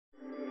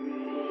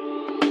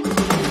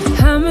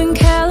I'm in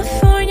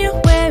California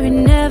where it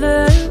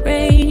never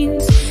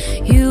rains.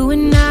 You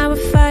and I were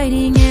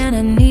fighting and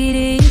I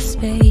needed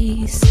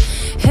space.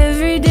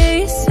 Every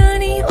day is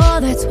sunny, oh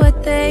that's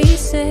what they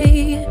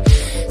say.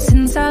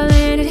 Since I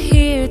landed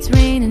here it's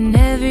raining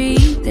every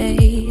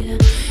day.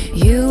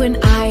 You and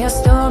I are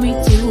stormy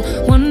too.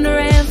 Wonder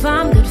if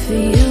I'm good for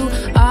you.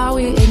 Are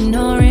we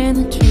ignoring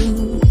the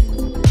truth?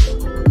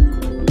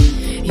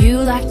 You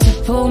like to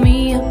pull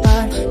me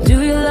apart.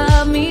 Do you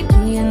love me? Do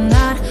you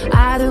not?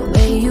 Either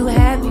way you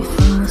had me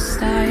from the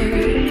start.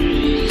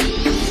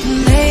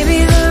 Maybe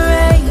the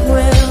rain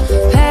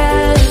will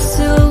pass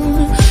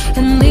soon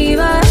and leave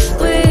us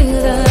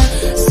with a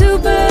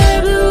super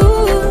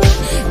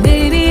blue.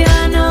 Baby,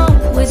 I know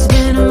it's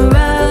been a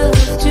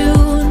rough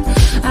June.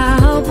 I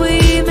hope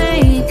we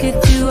make it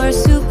to our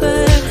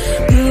super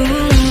blue.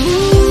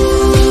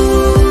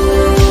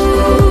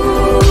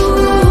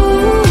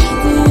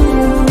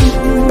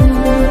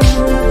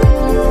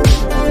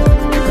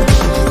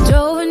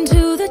 Drove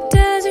into the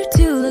desert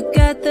to look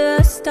at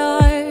the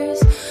stars.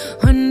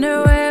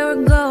 Wonder where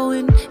we're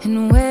going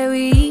and where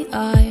we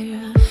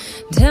are.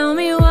 Tell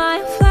me why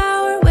a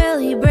flower, will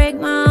he break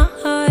my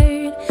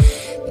heart?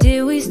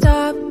 Did we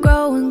stop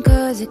growing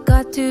cause it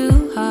got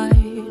too hard?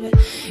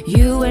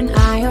 You and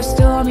I are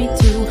stormy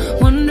too.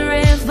 Wonder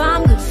if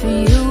I'm good for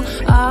you.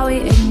 Are we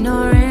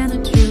ignoring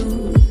the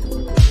truth?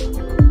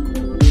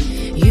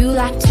 You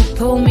like to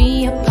pull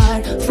me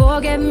apart.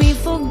 Forget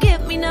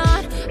me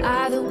not.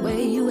 Either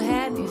way you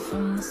had me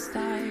from the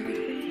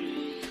start.